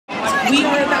We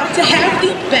are about to have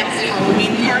the best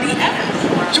Halloween party ever.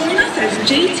 Join us as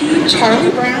JT,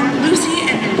 Charlie Brown, Lucy,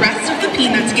 and the rest of the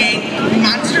Peanuts gang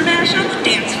monster mash on the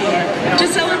dance floor to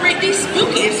celebrate the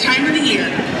spookiest time of the year.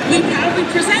 We proudly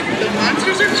present The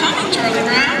Monsters Are Coming, Charlie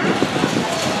Brown.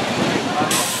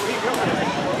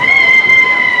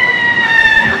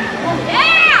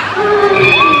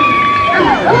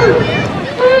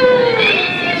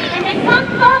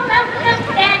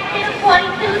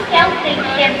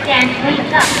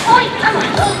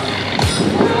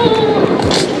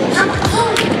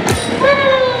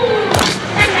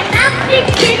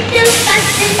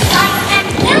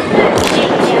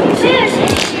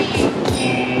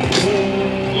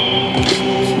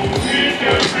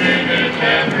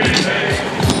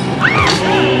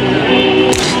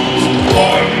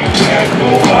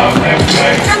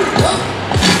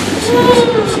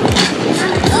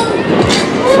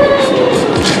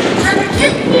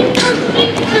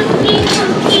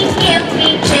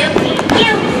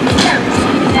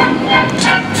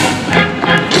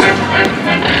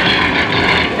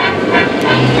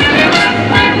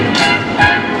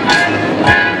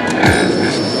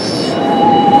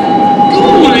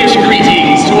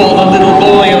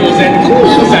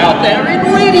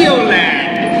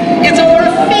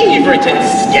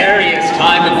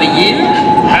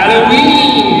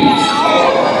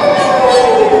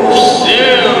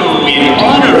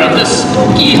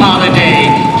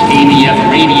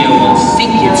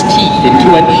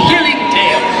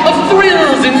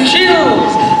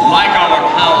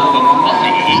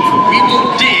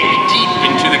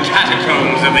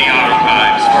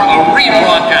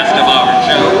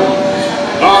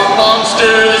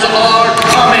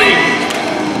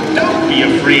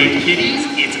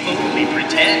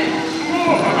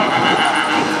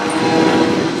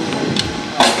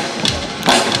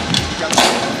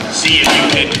 See if you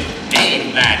can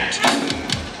name that tune.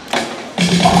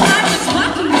 I was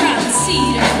walking around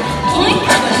Cedar Point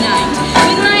one night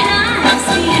when my eyes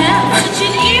beheld such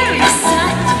an eerie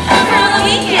sight.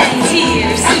 HalloWeekends here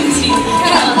soon to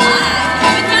come alive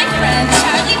with my friend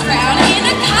Charlie Brown in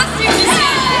a costume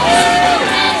design.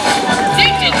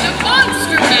 They did the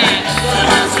Monster Mash.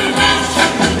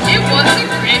 It was a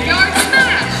graveyard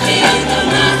smash.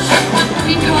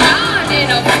 We caught on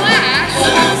in a flash.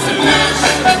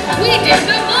 We did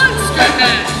the Monster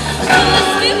Mash. From the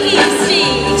spooky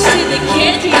stage to the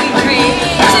candy crate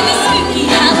to the spooky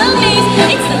Halloween,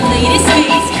 it's the latest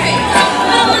space craze.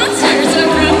 The monsters are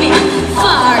roaming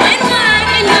far and wide,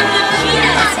 and with the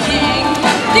Peanuts gang,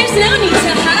 there's no need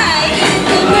to hide.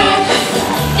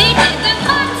 They did the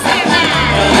Monster Mash.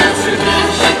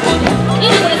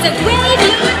 It was a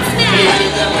graveyard smash.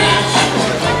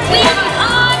 We caught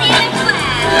on in a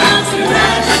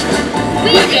flash.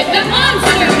 We did the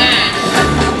Monster Mash.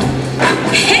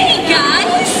 Hey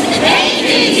guys! Hey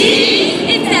Dizzy!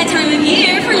 It's that time of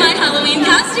year for my Halloween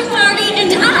costume party,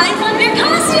 and I love your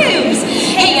costumes!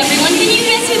 Hey everyone, can you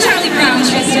guess who Charlie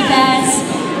Brown's dressed up as?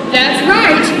 That's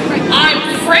right. I'm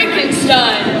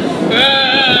Frankenstein.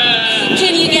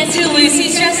 Can you guess who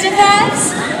Lucy's dressed up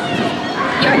as?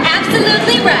 You're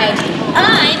absolutely right.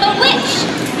 I'm a witch.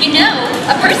 You know,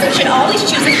 a person should always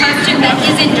choose a costume that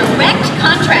is in direct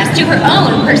contrast to her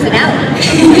own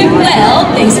personality. Well,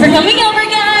 thanks for coming over,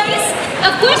 guys!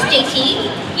 Of course, JT.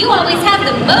 You always have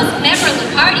the most memorable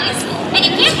parties, and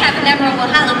you can't have a memorable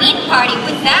Halloween party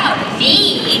without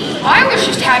me. I was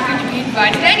just happy to be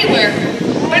invited anywhere,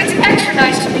 but it's extra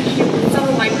nice to be here with some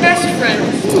of my best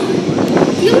friends.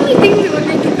 The only thing that would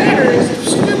make it better is if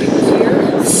Snoopy was here.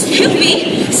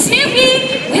 Snoopy?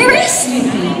 Snoopy? Where is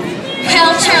Snoopy?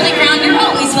 Well, Charlie Brown, you're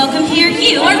always welcome here.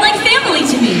 You are like family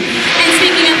to me. And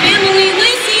speaking of family,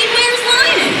 Lucy, where's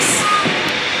Linus?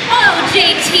 Oh,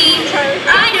 JT,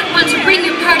 I don't want to bring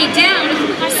your party down,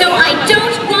 so I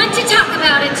don't want to talk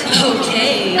about it.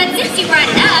 Okay. But since you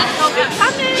brought it up,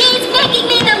 he's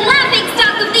making me the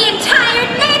laughingstock of the entire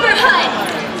neighborhood.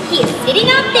 He is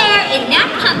sitting up there in that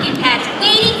pumpkin patch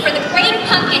waiting for the great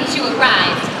pumpkin to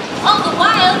arrive. All the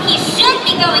while, he should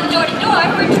be going door to door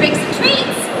for tricks and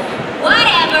treats.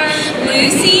 Whatever.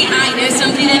 Lucy, I know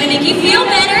something that'll make you feel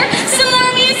better. Some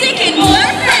more music and more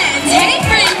friends. Hey,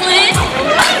 Franklin.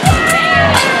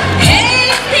 Hey,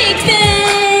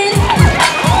 Pigpen.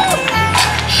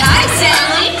 Hi,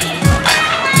 Sally.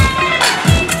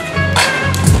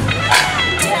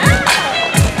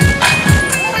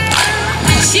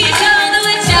 She told the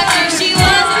witch doctor she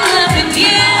was in love with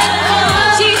you.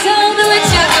 She told the witch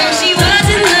doctor she was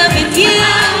in love with you.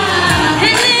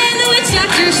 And then the witch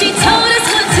doctor, she told us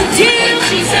what to do.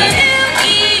 She said, ooh,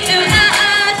 ee, ooh, ah,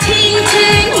 ah,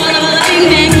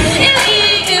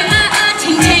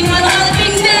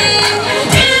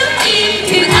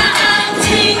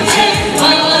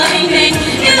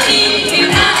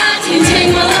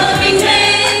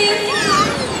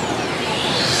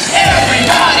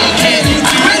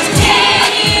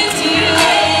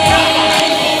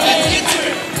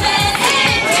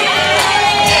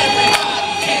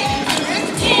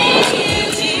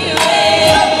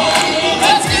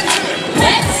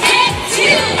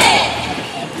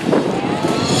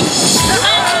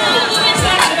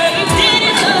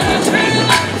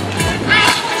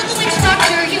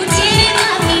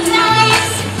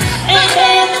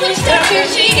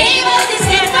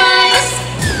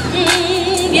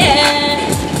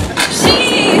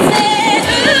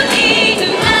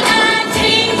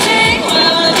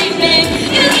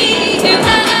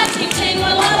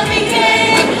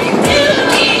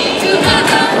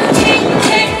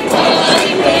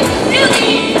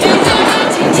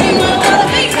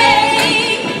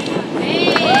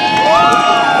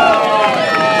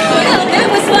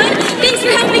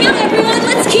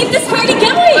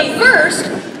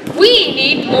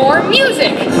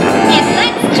 music. And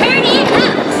let's turn it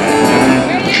up.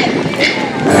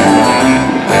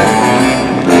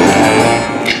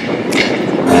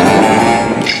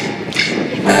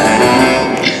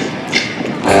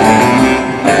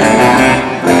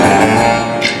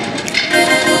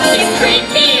 It's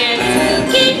creepy and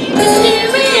spooky,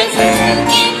 mysterious and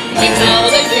spooky. It's all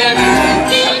together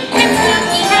spooky and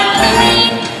spooky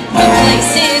Halloween. The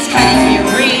place is kind of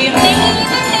eerie, maybe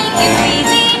make it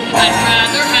crazy. I'd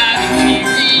rather have it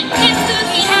cheery and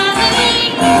spooky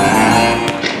Halloween.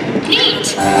 Neat.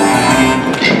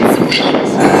 Sweet.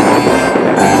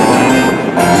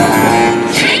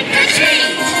 Trick or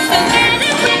treat, so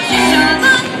gather with your shawl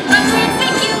on. A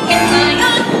perfect you can fly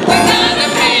on. We're gonna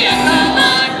pay a call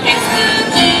on. It's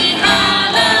spooky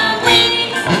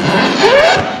Halloween.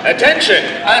 Attention!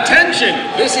 Attention!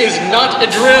 This is not a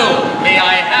drill. May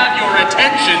I have your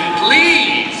attention,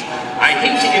 please? I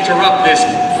hate to interrupt this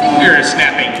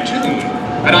finger-snapping tune,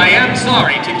 but I am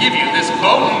sorry to give you this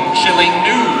bone-chilling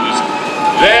news.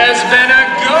 There's been a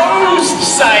ghost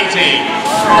sighting!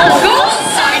 A ghost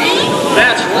sighting?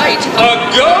 That's right, a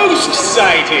ghost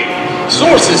sighting!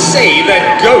 Sources say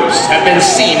that ghosts have been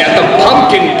seen at the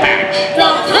pumpkin patch.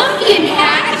 The pumpkin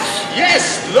patch?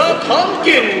 Yes, the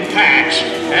pumpkin patch!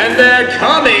 And they're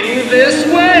coming this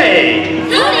way!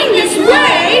 Coming this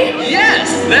way? Yes,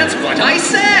 that's what I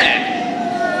said!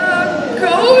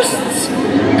 Ghosts?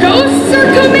 Ghosts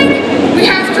are coming? We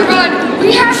have to run.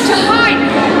 We have to hide.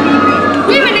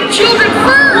 Women and children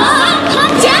first.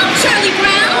 Calm down, Charlie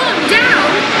Brown. Calm down?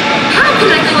 How can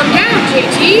I calm down,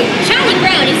 JT? Charlie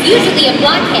Brown is usually a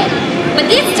blockhead, but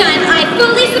this time I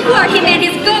fully support him and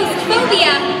his ghost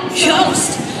phobia.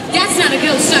 Ghost? That's not a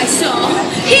ghost I saw.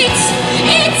 It's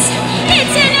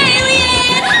an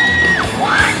alien!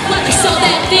 Well, I saw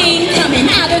that thing coming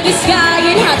out of the sky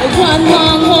and had a one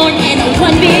long horn and a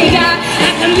one big eye.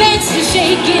 I commenced to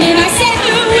shaking and I said,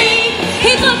 Louie,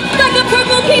 he looked like a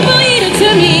purple people eater to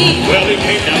me. Well, he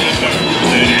came down the stairs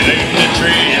and he ate the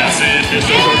tree. I said, "It's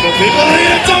the purple people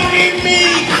here, don't eat me!"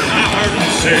 I heard him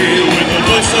say with a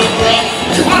voice so rough,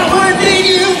 "I wouldn't eat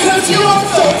you because you are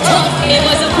so tough." It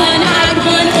was a one-eyed,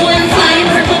 one-horned, flying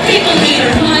purple people eater.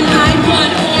 One-eyed,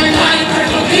 one-horned, flying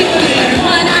purple people eater.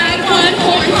 One-eyed,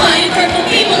 one-horned, flying purple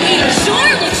people eater.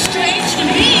 Sure looks strange to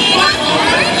me.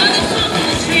 One-horned on the top of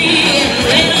the tree and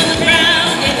laid on the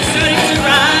ground and it started to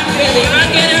rock, really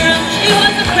rocking around. It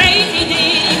was a crazy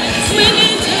day,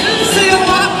 swinging too. See a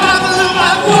pop, pop, a little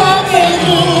pop, walking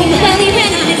boom. Well, he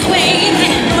went on his way and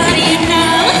what do you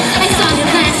know? I saw him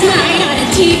last night on a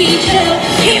TV show.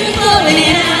 He was blowing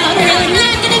it out, really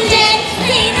knocking him dead.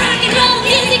 Playing rock and roll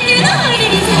music through the heart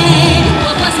of his head.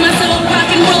 Well, bless my soul, rock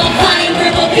and roll, flying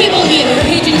purple people eater.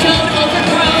 Pigeon toed,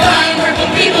 overgrown, flying purple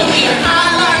people eater.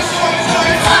 Holler,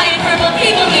 flying purple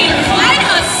people eater. Quite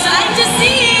a sight to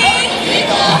see.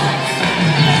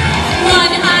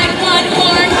 One-eyed,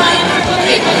 one-horned, flying purple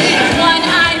people eater.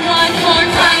 One-eyed,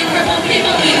 one-horned, flying purple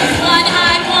people eater.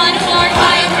 One-eyed, one-horned,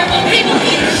 flying purple people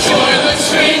eater. Sure looks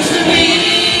strange to me.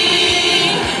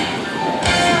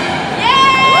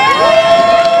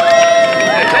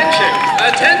 Attention!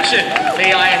 Attention!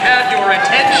 May I have your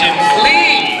attention,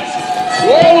 please?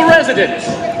 All residents,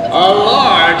 a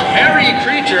large, hairy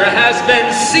creature has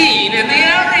been seen in the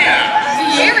area.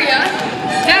 The area?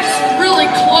 That's really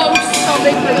close. How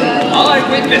big for that?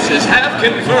 Eyewitnesses have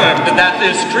confirmed that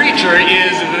this creature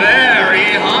is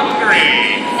very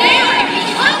hungry. Very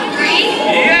hungry.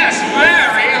 Yes,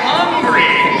 very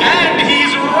hungry. And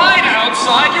he's right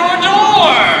outside your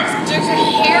door. There's a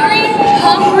hairy,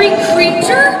 hungry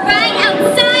creature? Right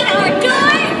outside our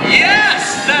door. Yes,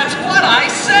 that's what I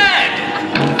said.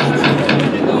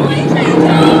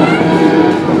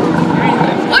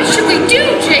 What should we do,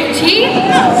 JT?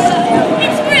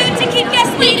 It's rude to keep us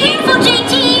waiting. Be careful,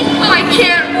 JT. I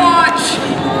can't watch.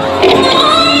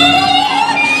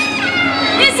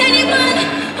 Is anyone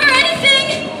or anything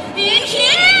in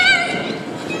here?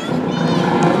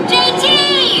 JT,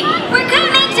 we're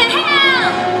coming to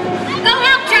help. Go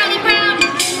help Charlie Brown.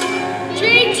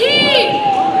 JT,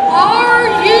 are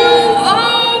you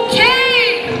okay?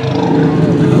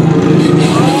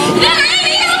 The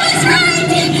radio was right!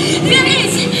 There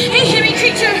is a hairy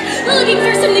creature looking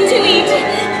for something to eat.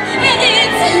 And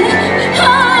it's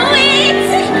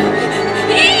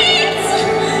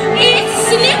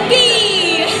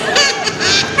Snoopy!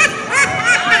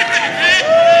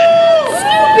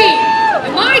 Snoopy,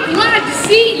 am I glad to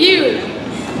see you?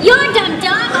 Your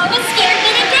dum-dum almost scared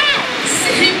me to death.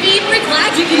 Snoopy, we're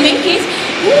glad you can make it.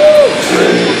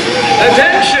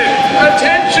 Attention!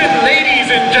 Attention, ladies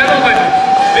and gentlemen!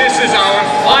 This This is our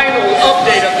final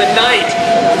update of the night.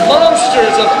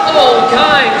 Monsters of all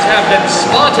kinds have been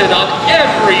spotted on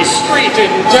every street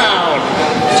in town.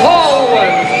 Tall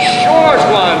ones, short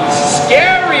ones,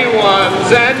 scary ones,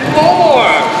 and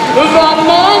more. The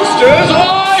monsters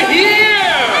are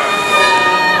here!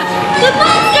 The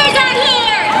monsters are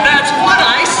here! That's what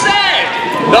I said!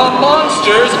 The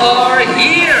monsters are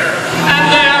here!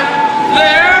 And they're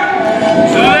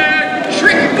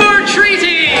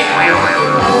trick-or-treating!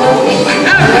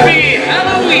 Happy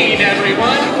Halloween,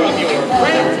 everyone, from your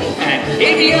friends at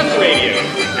KBF Radio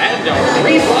and our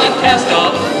rebroadcast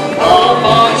of All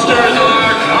Monsters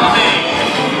Are Coming!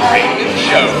 Radio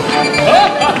show.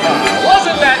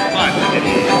 Wasn't that fun?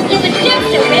 It was just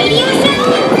a radio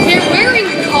show? They're wearing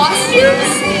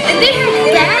costumes? And they have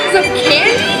bags of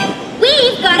candy?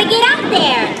 We've got to get out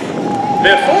there.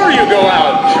 Before you go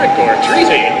out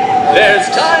trick-or-treating, there's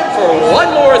time for one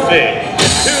more thing.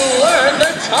 To learn the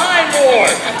Time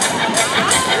Warp.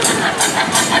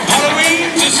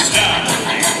 Halloween's a start.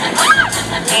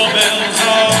 All bells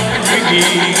are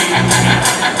ringing.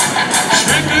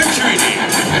 Trick-or-treating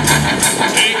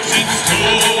takes its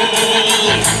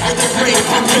toll. With the great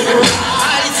pumpkin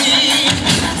rising,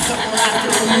 somewhere after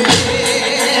midnight.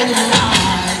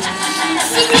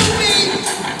 Snoopy,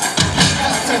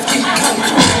 Sandusky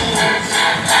control.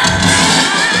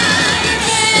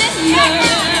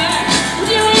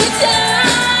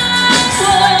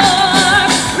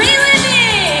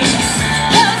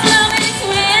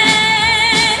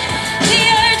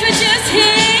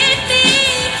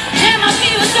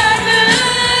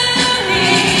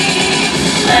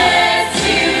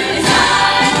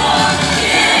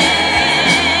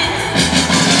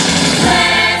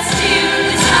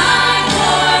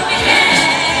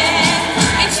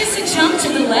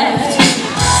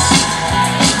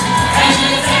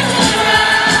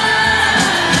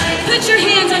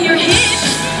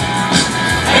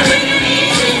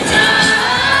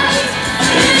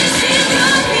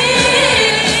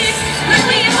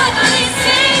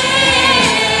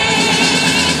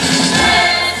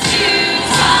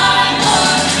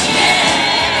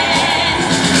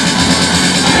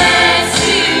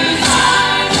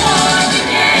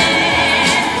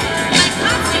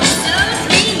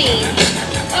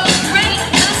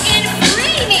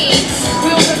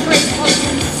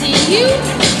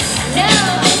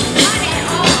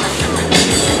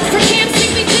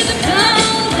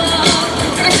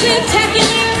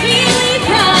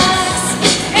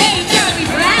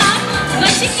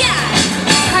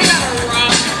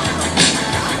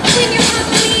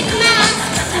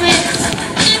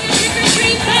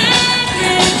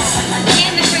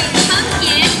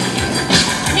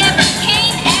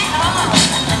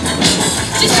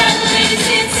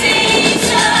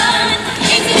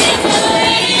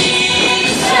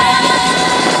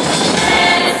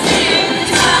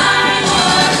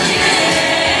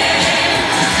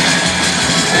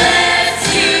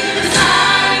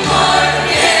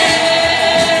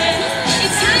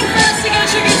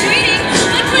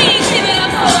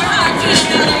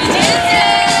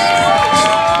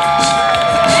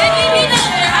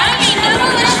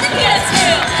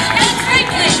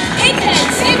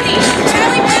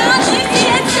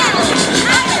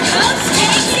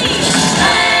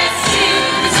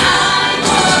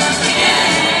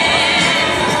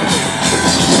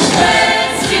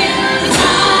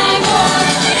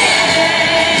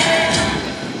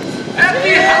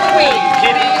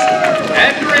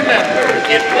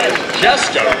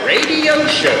 Just a radio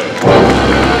show.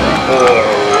 Or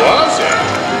was it?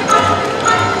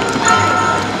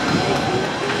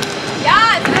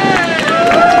 Yes!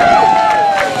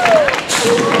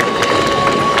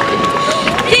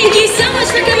 Thank you so much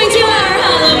for coming to our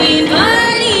Halloween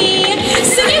party.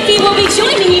 Snoopy will be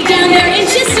joining you down there in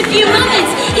just a few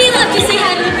moments. He loves to say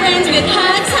hi to the friends with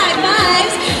hugs, high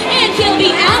fives, and he'll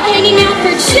be out hanging out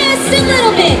for just a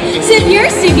little bit. So if you're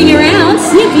snooping around,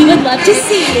 Snoopy would love to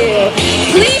see you.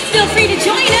 Please feel free